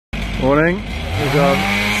Morning. We've got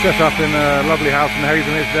set up in a lovely house in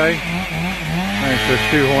Hazen here today. Managed to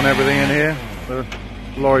shoehorn everything in here.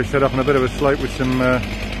 The lorry's set up on a bit of a slope with some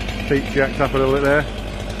feet jacked up a little bit there.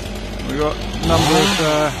 We've got a number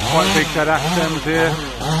of quite big dead ash stems here,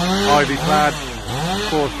 ivy clad,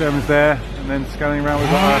 4 stems there, and then scanning around we've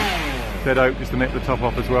got a dead oak just to nip the top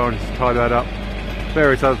off as well, just to tie that up.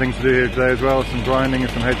 Various other things to do here today as well, some grinding and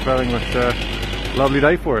some hedge felling, but lovely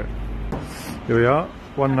day for it. Here we are,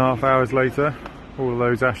 1.5 hours later, all of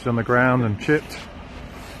those ashes on the ground and chipped,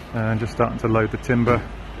 and just starting to load the timber.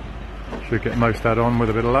 Should get most of that on with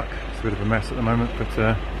a bit of luck. It's a bit of a mess at the moment, but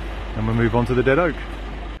then we'll move on to the dead oak.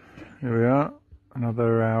 Here we are,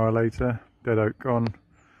 another hour later, dead oak gone,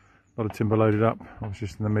 a lot of timber loaded up. I was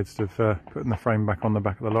just in the midst of putting the frame back on the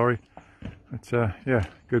back of the lorry. But yeah,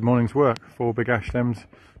 good morning's work. 4 big ash stems,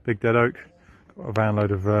 big dead oak. Got a van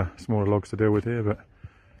load of smaller logs to deal with here, but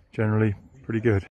generally pretty good.